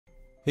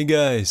Hey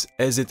guys,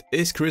 as it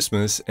is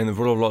Christmas and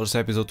World of Warcraft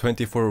episode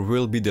 24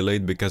 will be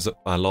delayed because of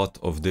a lot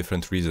of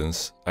different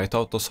reasons, I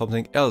thought of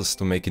something else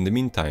to make in the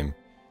meantime.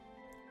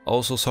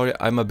 Also sorry,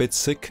 I'm a bit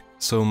sick,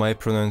 so my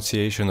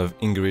pronunciation of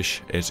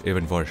English is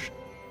even worse.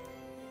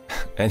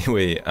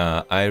 Anyway,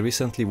 I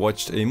recently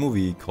watched a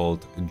movie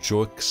called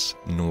Joyeux,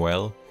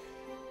 Noël.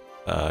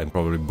 I'm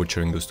probably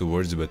butchering those two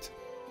words, but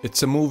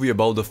it's a movie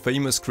about the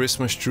famous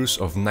Christmas truce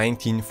of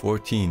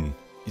 1914.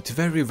 It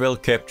very well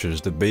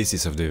captures the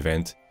basis of the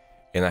event,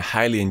 and I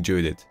highly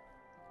enjoyed it.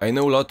 I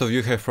know a lot of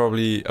you have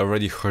probably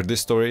already heard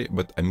this story,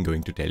 but I'm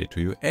going to tell it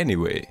to you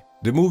anyway.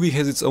 The movie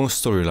has its own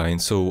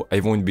storyline, so I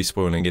won't be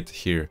spoiling it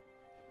here.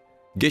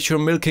 Get your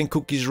milk and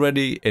cookies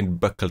ready and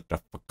buckle the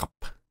fuck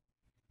up.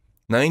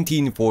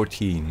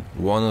 1914,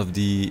 one of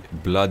the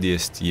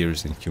bloodiest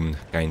years in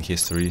humankind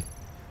history.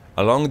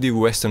 Along the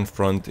Western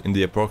Front, in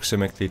the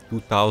approximately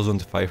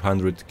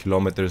 2,500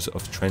 kilometers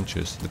of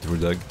trenches that were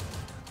dug,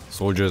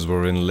 soldiers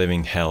were in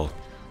living hell.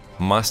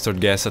 Mustard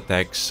gas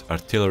attacks,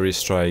 artillery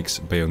strikes,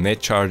 bayonet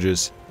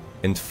charges,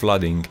 and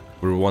flooding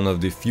were one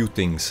of the few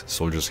things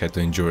soldiers had to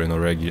endure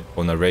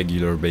on a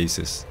regular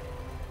basis.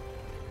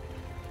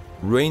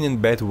 Rain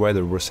and bad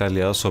weather were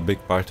sadly also a big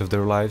part of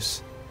their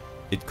lives.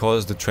 It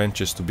caused the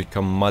trenches to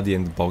become muddy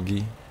and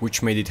boggy,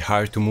 which made it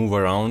hard to move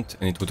around,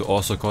 and it would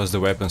also cause the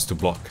weapons to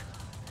block.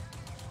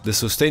 The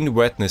sustained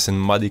wetness and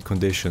muddy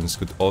conditions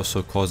could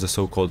also cause the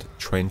so-called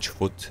trench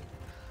foot,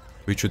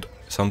 which would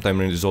sometimes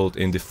result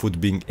in the foot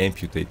being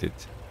amputated.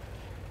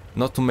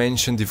 Not to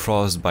mention the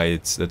frost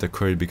bites that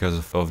occurred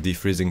because of the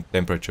freezing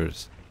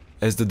temperatures.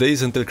 As the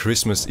days until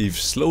Christmas Eve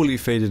slowly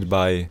faded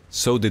by,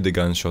 so did the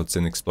gunshots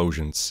and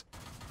explosions.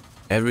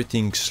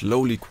 Everything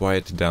slowly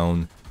quieted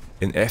down,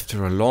 and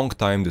after a long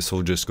time the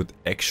soldiers could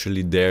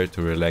actually dare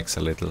to relax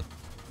a little.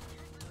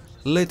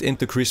 Late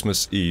into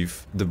Christmas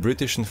Eve, the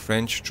British and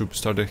French troops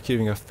started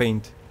hearing a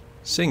faint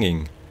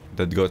singing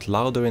that got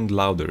louder and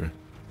louder.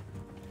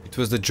 It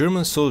was the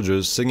German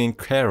soldiers singing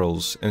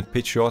carols and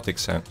patriotic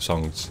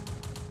songs.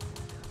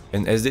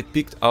 And as they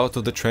peeked out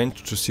of the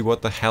trench to see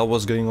what the hell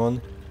was going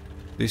on,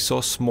 they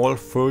saw small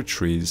fir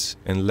trees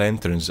and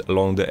lanterns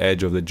along the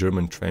edge of the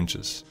German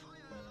trenches.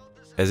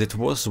 As it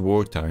was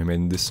wartime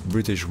and the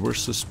British were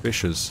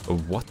suspicious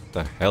of what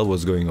the hell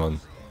was going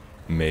on.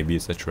 Maybe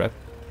it's a trap?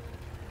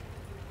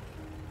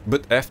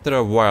 But after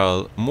a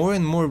while, more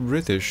and more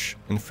British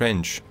and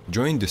French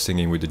joined the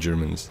singing with the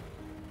Germans.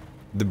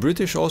 The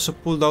British also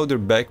pulled out their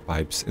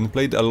bagpipes and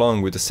played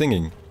along with the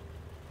singing.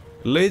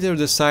 Later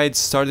the sides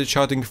started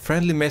shouting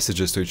friendly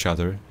messages to each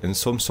other, and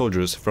some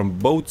soldiers from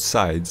both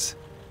sides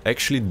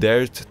actually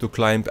dared to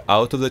climb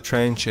out of the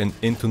trench and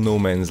into no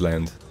man's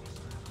land.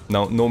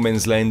 Now, no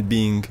man's land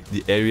being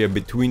the area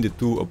between the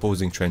two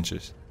opposing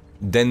trenches.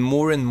 Then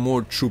more and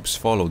more troops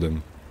followed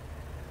them.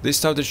 They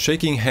started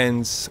shaking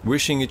hands,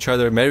 wishing each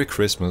other Merry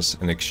Christmas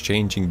and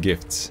exchanging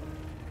gifts.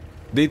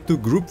 They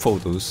took group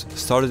photos,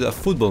 started a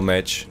football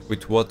match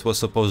with what was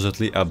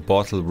supposedly a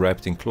bottle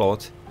wrapped in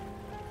cloth,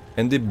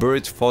 and they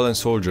buried fallen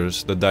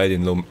soldiers that died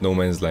in no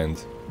man's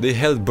land. They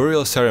held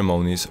burial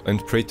ceremonies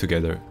and prayed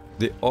together.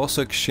 They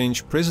also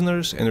exchanged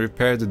prisoners and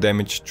repaired the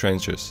damaged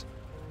trenches.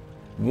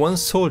 One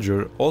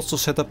soldier also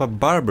set up a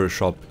barber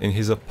shop in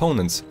his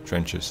opponent's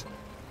trenches.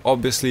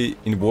 Obviously,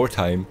 in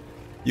wartime,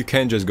 you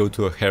can't just go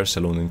to a hair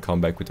salon and come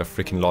back with a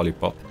freaking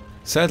lollipop.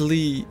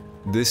 Sadly,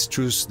 this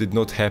truce did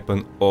not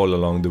happen all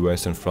along the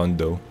Western Front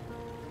though.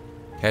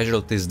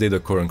 Casualties did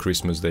occur on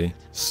Christmas Day.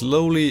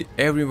 Slowly,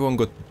 everyone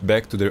got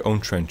back to their own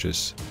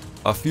trenches.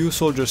 A few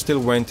soldiers still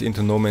went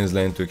into no man's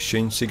land to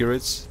exchange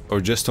cigarettes or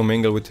just to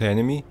mingle with the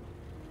enemy.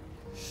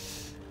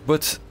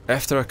 But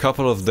after a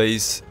couple of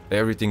days,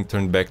 everything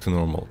turned back to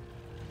normal.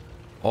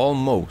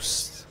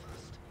 Almost.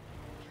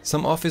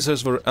 Some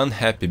officers were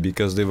unhappy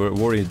because they were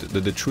worried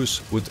that the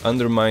truce would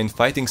undermine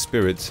fighting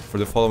spirit for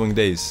the following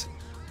days.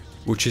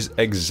 Which is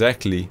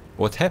exactly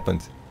what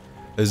happened.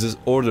 As the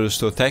orders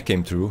to attack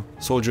came through,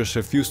 soldiers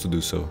refused to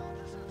do so.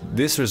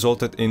 This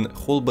resulted in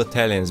whole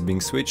battalions being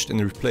switched and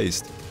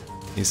replaced.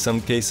 In some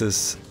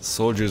cases,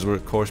 soldiers were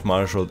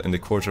court-martialed and the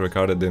court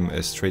regarded them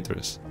as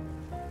traitors.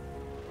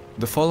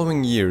 The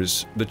following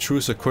years, the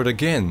truce occurred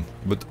again,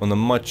 but on a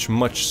much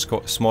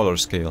smaller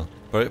scale,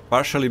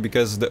 partially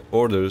because of the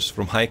orders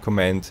from high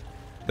command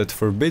that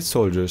forbid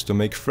soldiers to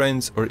make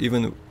friends or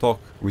even talk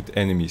with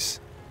enemies.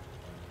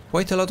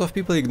 Quite a lot of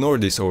people ignore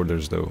these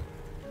orders though.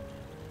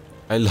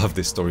 I love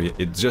this story,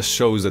 it just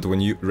shows that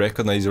when you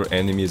recognize your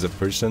enemy as a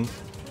person,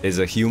 as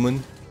a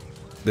human,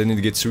 then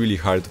it gets really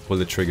hard to pull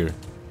the trigger.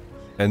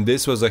 And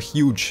this was a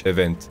huge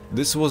event.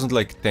 This wasn't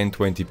like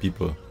 10-20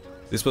 people.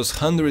 This was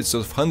hundreds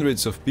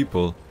of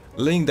people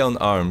laying down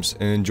arms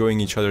and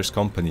enjoying each other's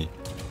company.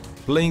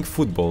 Playing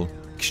football,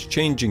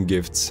 exchanging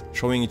gifts,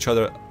 showing each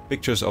other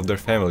pictures of their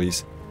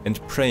families,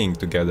 and praying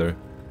together.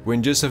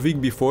 When just a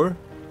week before,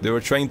 they were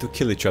trying to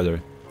kill each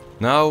other.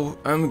 Now,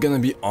 I'm gonna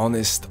be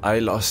honest, I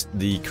lost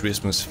the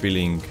Christmas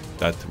feeling,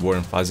 that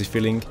warm fuzzy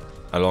feeling,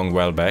 a long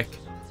while back.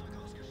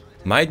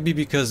 Might be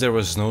because there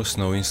was no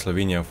snow in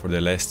Slovenia for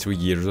the last 3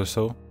 years or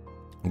so.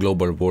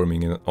 Global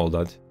warming and all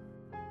that.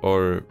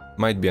 or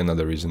might be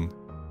another reason.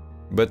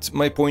 But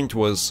my point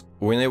was,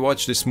 when I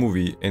watched this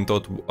movie and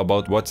thought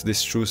about what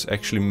this truce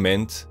actually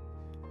meant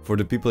for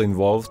the people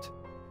involved,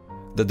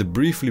 that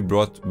briefly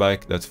brought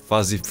back that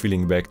fuzzy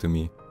feeling back to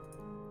me.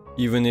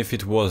 Even if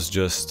it was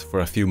just for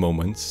a few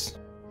moments.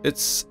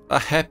 It's a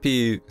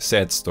happy,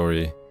 sad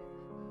story.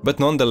 But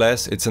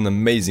nonetheless, it's an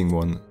amazing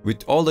one.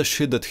 With all the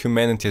shit that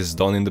humanity has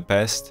done in the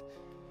past,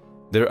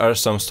 there are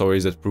some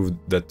stories that prove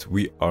that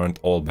we aren't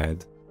all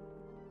bad.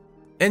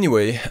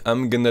 Anyway,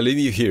 I'm gonna leave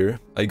you here.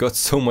 I got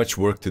so much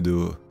work to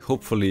do.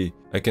 Hopefully,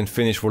 I can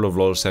finish World of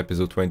WoLs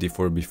episode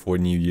 24 before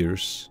New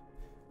Year's.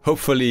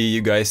 Hopefully,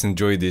 you guys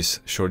enjoyed this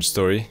short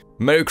story.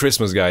 Merry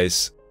Christmas,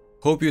 guys!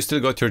 Hope you still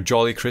got your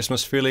jolly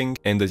Christmas feeling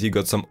and that you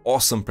got some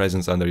awesome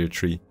presents under your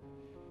tree.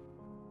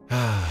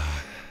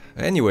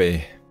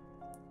 Anyway,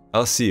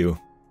 I'll see you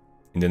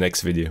in the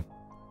next video.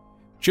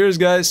 Cheers,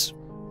 guys!